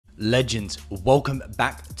Legends, welcome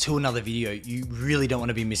back to another video. You really don't want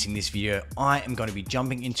to be missing this video. I am going to be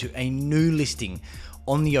jumping into a new listing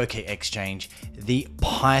on the OKX Exchange, the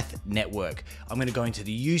Pyth Network. I'm going to go into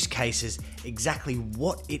the use cases, exactly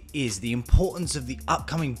what it is, the importance of the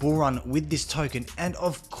upcoming bull run with this token, and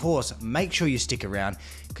of course, make sure you stick around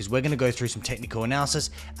because we're going to go through some technical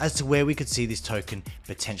analysis as to where we could see this token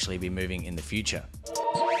potentially be moving in the future.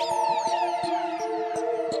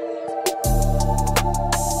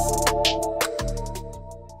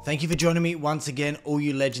 Thank you for joining me once again, all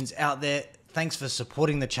you legends out there. Thanks for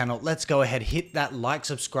supporting the channel. Let's go ahead, hit that like,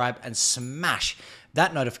 subscribe, and smash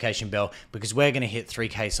that notification bell because we're going to hit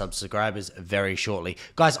 3K subscribers very shortly.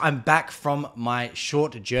 Guys, I'm back from my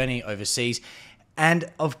short journey overseas.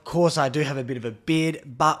 And of course, I do have a bit of a beard.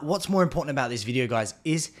 But what's more important about this video, guys,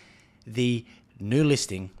 is the new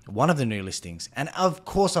listing, one of the new listings. And of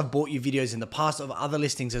course, I've bought you videos in the past of other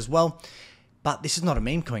listings as well. But this is not a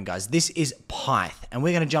meme coin, guys. This is Pyth, and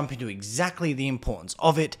we're going to jump into exactly the importance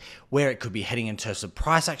of it, where it could be heading in terms of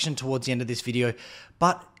price action towards the end of this video.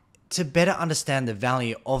 But to better understand the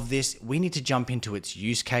value of this, we need to jump into its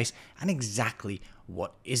use case and exactly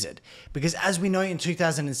what is it. Because as we know, in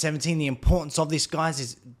 2017, the importance of this, guys,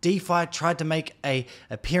 is DeFi tried to make an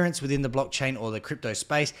appearance within the blockchain or the crypto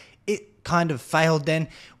space. It kind of failed then.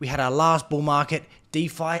 We had our last bull market.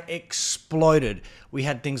 DeFi exploded. We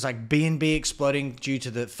had things like BNB exploding due to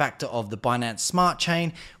the factor of the Binance Smart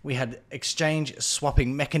Chain. We had exchange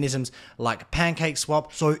swapping mechanisms like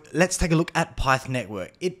PancakeSwap. So let's take a look at Pyth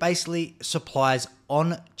Network. It basically supplies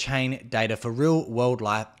on-chain data for real-world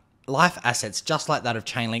life assets, just like that of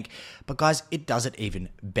Chainlink. But guys, it does it even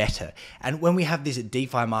better. And when we have this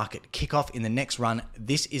DeFi market kick off in the next run,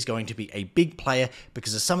 this is going to be a big player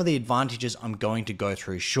because of some of the advantages I'm going to go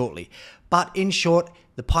through shortly. But in short,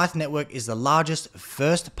 the Pyth Network is the largest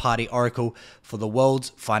first-party oracle for the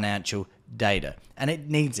world's financial data. And it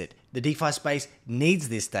needs it. The DeFi space needs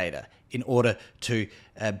this data in order to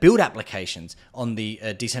build applications on the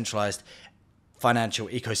decentralized financial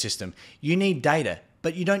ecosystem. You need data.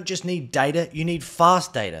 But you don't just need data, you need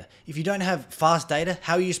fast data. If you don't have fast data,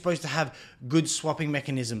 how are you supposed to have good swapping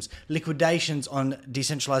mechanisms, liquidations on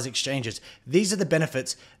decentralized exchanges? These are the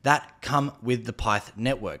benefits that come with the Pyth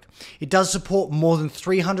Network. It does support more than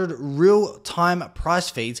 300 real-time price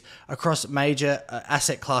feeds across major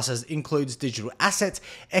asset classes, includes digital assets,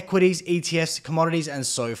 equities, ETFs, commodities, and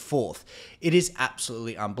so forth. It is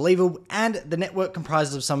absolutely unbelievable, and the network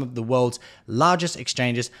comprises of some of the world's largest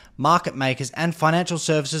exchanges, market makers, and financial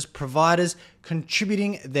services providers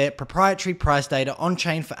contributing their proprietary price data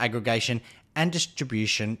on-chain for aggregation and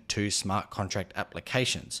distribution to smart contract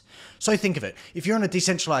applications. So think of it, if you're on a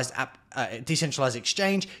decentralized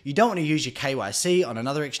exchange, you don't want to use your KYC on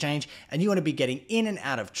another exchange, and you want to be getting in and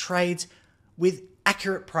out of trades with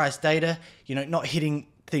accurate price data, not hitting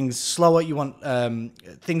things slower. You want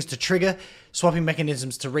things to trigger, swapping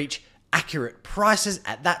mechanisms to reach accurate prices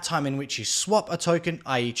at that time in which you swap a token,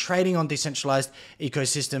 i.e. trading on decentralized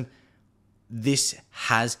ecosystem. This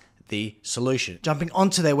has the solution. Jumping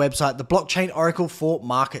onto their website, the blockchain oracle for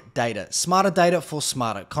market data. Smarter data for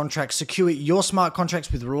smarter contracts. Secure your smart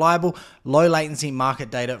contracts with reliable, low latency market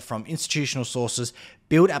data from institutional sources.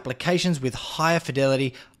 Build applications with higher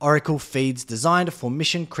fidelity oracle feeds designed for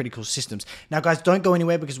mission critical systems. Now guys, don't go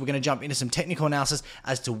anywhere because we're going to jump into some technical analysis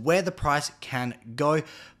as to where the price can go.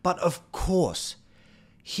 But of course,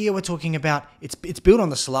 here we're talking about, it's built on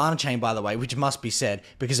the Solana chain, by the way, which must be said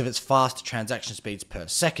because of its fast transaction speeds per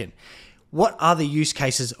second. What are the use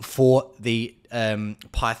cases for the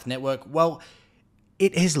Pyth Network? Well,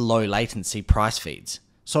 it has low latency price feeds.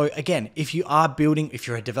 So again, if you're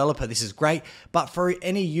a developer, this is great. But for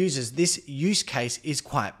any users, this use case is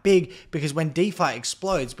quite big because when DeFi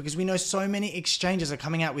explodes, because we know so many exchanges are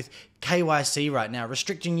coming out with KYC right now,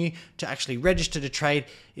 restricting you to actually register to trade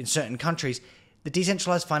in certain countries, the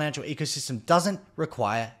decentralized financial ecosystem doesn't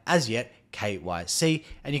require, as yet, KYC,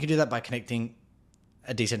 and you can do that by connecting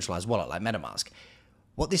a decentralized wallet like MetaMask.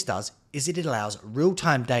 What this does is it allows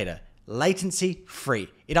real-time data, latency free.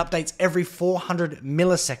 It updates every 400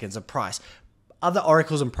 milliseconds of price. Other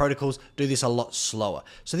oracles and protocols do this a lot slower.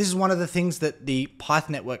 So this is one of the things that the Pyth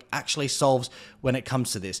Network actually solves when it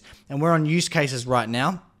comes to this. And we're on use cases right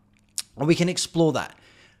now, and we can explore that.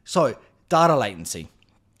 So data latency.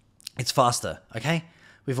 It's faster, okay?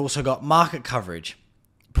 We've also got market coverage.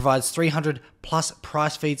 It provides 300 plus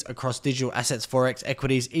price feeds across digital assets, forex,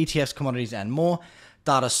 equities, ETFs, commodities, and more.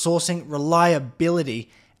 Data sourcing, reliability,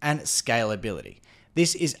 and scalability.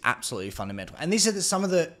 This is absolutely fundamental. And these are some of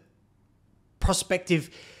the prospective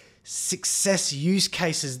success use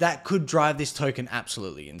cases that could drive this token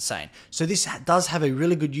absolutely insane. So this does have a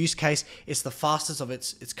really good use case. It's the fastest of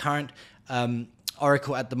its current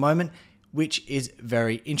oracle at the moment, which is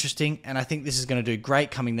very interesting. And I think this is going to do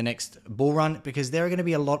great coming the next bull run, because there are going to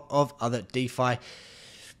be a lot of other DeFi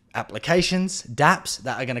applications, dApps,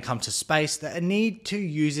 that are going to come to space that need to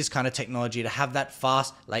use this kind of technology to have that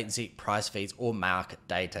fast latency price feeds or market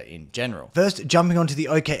data in general. First, jumping onto the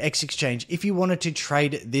OKX Exchange, if you wanted to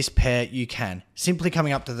trade this pair, you can. Simply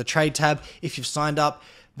coming up to the trade tab, if you've signed up,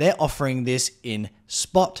 they're offering this in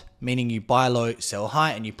spot, meaning you buy low, sell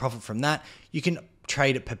high, and you profit from that. You can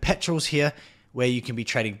trade perpetuals here, where you can be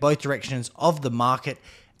trading both directions of the market,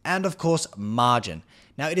 and of course, margin.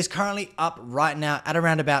 Now, it is currently up right now at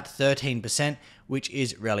around about 13%, which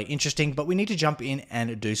is really interesting, but we need to jump in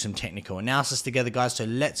and do some technical analysis together, guys, so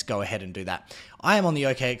let's go ahead and do that. I am on the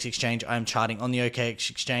OKX Exchange. I am charting on the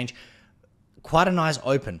OKX Exchange. Quite a nice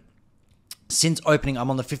open. Since opening, I'm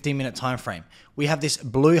on the 15-minute time frame. We have this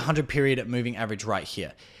blue 100 period moving average right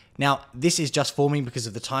here. Now, this is just forming because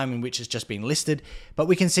of the time in which it's just been listed, but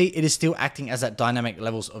we can see it is still acting as at dynamic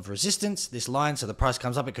levels of resistance, this line, so the price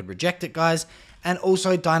comes up, it could reject it, guys, and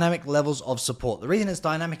also dynamic levels of support. The reason it's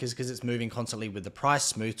dynamic is because it's moving constantly with the price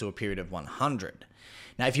smooth to a period of 100.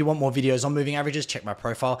 Now, if you want more videos on moving averages, check my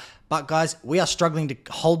profile, but guys, we are struggling to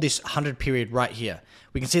hold this 100 period right here.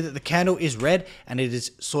 We can see that the candle is red, and it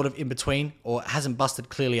is sort of in between, or hasn't busted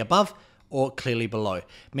clearly above or clearly below,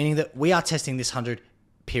 meaning that we are testing this 100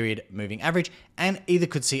 period moving average and either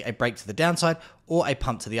could see a break to the downside or a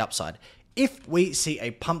pump to the upside. If we see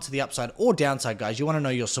a pump to the upside or downside, guys, you want to know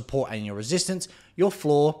your support and your resistance, your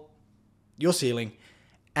floor, your ceiling,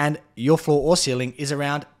 and your floor or ceiling is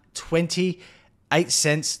around 28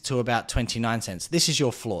 cents to about 29 cents. This is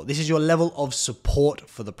your floor. This is your level of support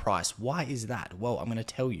for the price. Why is that? Well, I'm going to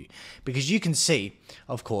tell you, because you can see,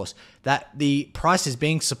 of course, that the price is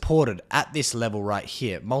being supported at this level right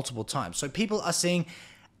here multiple times. So people are seeing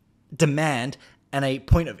demand and a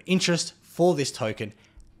point of interest for this token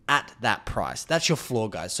at that price. That's your floor,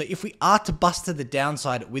 guys. So if we are to bust to the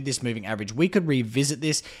downside with this moving average, we could revisit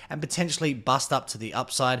this and potentially bust up to the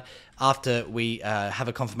upside after we have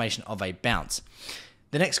a confirmation of a bounce.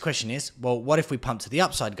 The next question is, well, what if we pump to the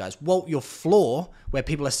upside, guys? Well, your floor, where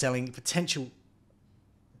people are selling potential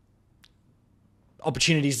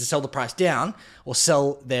opportunities to sell the price down or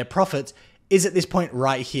sell their profits, is at this point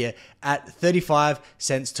right here at 35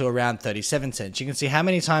 cents to around 37 cents. You can see how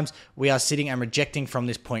many times we are sitting and rejecting from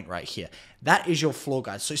this point right here. That is your floor,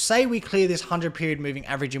 guys. So say we clear this 100 period moving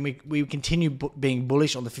average and we continue being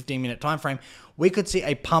bullish on the 15-minute time frame, we could see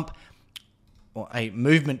a pump or a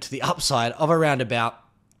movement to the upside of around about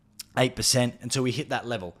 8% until we hit that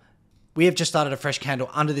level. We have just started a fresh candle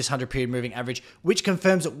under this 100 period moving average, which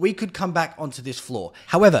confirms that we could come back onto this floor.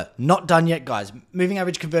 However, not done yet, guys. Moving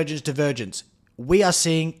average convergence, divergence. We are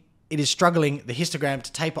seeing it is struggling, the histogram,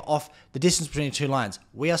 to taper off the distance between the two lines.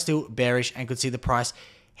 We are still bearish and could see the price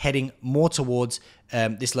heading more towards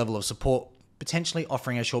this level of support, potentially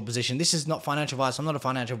offering a short position. This is not financial advice. I'm not a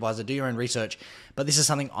financial advisor. Do your own research, but this is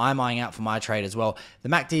something I'm eyeing out for my trade as well. The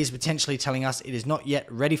MACD is potentially telling us it is not yet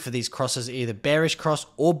ready for these crosses, either bearish cross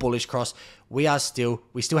or bullish cross. We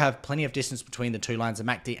still have plenty of distance between the two lines, the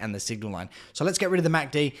MACD and the signal line. So let's get rid of the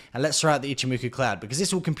MACD and let's throw out the Ichimoku cloud, because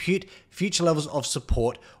this will compute future levels of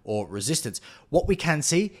support or resistance. What we can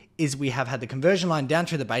see is we have had the conversion line down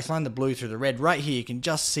through the baseline, the blue through the red right here. You can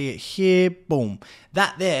just see it here. Boom.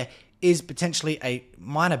 That there is potentially a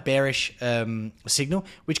minor bearish signal,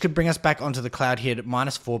 which could bring us back onto the cloud here at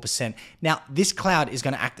minus 4%. Now, this cloud is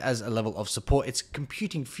going to act as a level of support. It's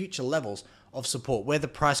computing future levels of support where the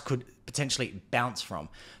price could potentially bounce from.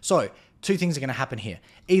 So, two things are going to happen here.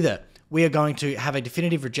 Either we are going to have a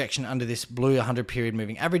definitive rejection under this blue 100 period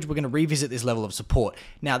moving average. We're going to revisit this level of support.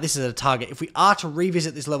 Now, this is a target. If we are to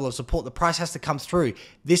revisit this level of support, the price has to come through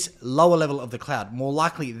this lower level of the cloud, more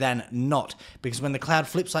likely than not, because when the cloud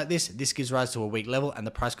flips like this gives rise to a weak level and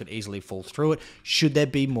the price could easily fall through it should there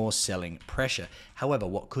be more selling pressure. However,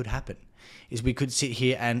 what could happen is we could sit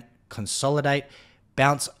here and consolidate,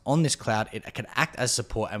 bounce on this cloud. It could act as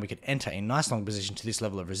support and we could enter a nice long position to this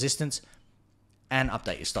level of resistance and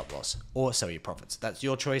update your stop loss or sell your profits. That's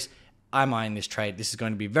your choice. I'm eyeing this trade. This is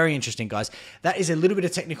going to be very interesting, guys. That is a little bit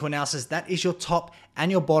of technical analysis. That is your top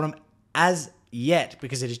and your bottom as yet,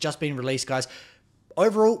 because it has just been released, guys.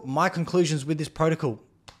 Overall, my conclusions with this protocol,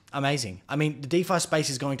 amazing. I mean, the DeFi space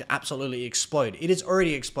is going to absolutely explode. It is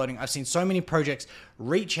already exploding. I've seen so many projects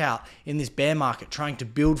reach out in this bear market trying to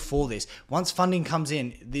build for this. Once funding comes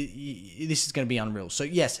in, this is going to be unreal. So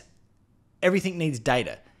yes, everything needs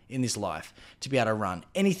data in this life to be able to run.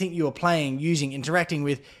 Anything you are playing, using, interacting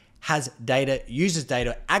with has data, uses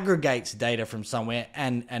data, aggregates data from somewhere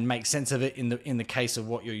and makes sense of it in the case of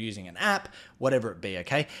what you're using, an app, whatever it be,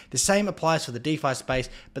 okay? The same applies for the DeFi space,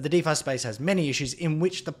 but the DeFi space has many issues in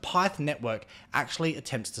which the Pyth network actually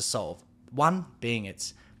attempts to solve. One being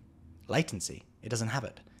its latency. It doesn't have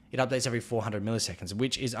it. It updates every 400 milliseconds,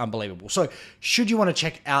 which is unbelievable. So should you want to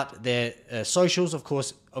check out their socials, of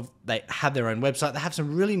course, they have their own website. They have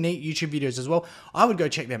some really neat YouTube videos as well. I would go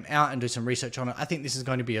check them out and do some research on it. I think this is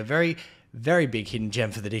going to be a very, very big hidden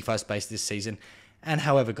gem for the DeFi space this season. And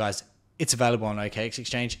however, guys, it's available on OKX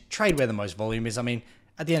Exchange. Trade where the most volume is. I mean,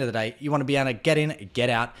 at the end of the day, you want to be able to get in, get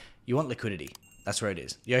out. You want liquidity. That's where it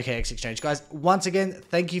is. The OKX Exchange. Guys, once again,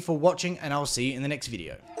 thank you for watching, and I'll see you in the next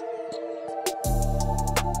video.